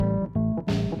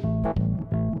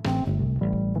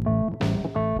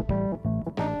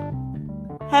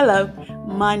Hello,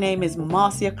 my name is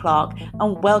Marcia Clark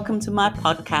and welcome to my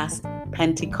podcast,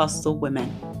 Pentecostal Women.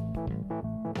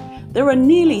 There are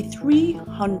nearly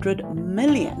 300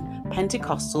 million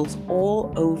Pentecostals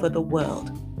all over the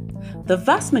world, the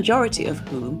vast majority of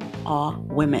whom are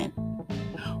women.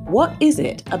 What is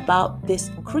it about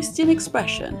this Christian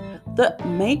expression that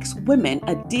makes women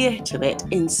adhere to it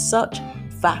in such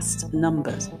vast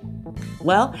numbers?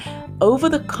 Well, over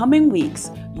the coming weeks,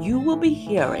 you will be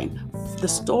hearing the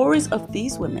stories of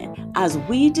these women as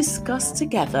we discuss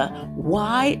together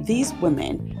why these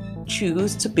women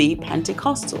choose to be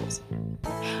Pentecostals.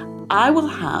 I will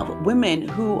have women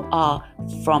who are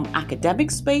from academic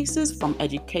spaces, from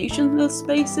educational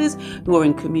spaces, who are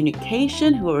in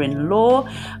communication, who are in law.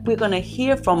 We're going to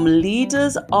hear from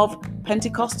leaders of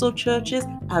Pentecostal churches,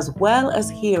 as well as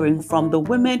hearing from the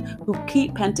women who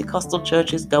keep Pentecostal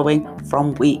churches going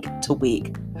from week to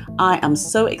week. I am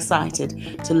so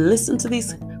excited to listen to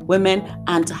these women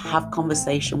and to have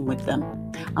conversation with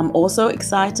them. I'm also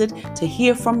excited to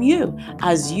hear from you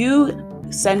as you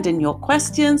send in your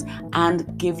questions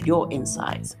and give your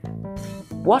insights.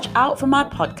 Watch out for my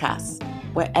podcasts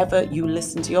wherever you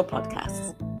listen to your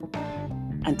podcasts.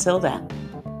 Until then.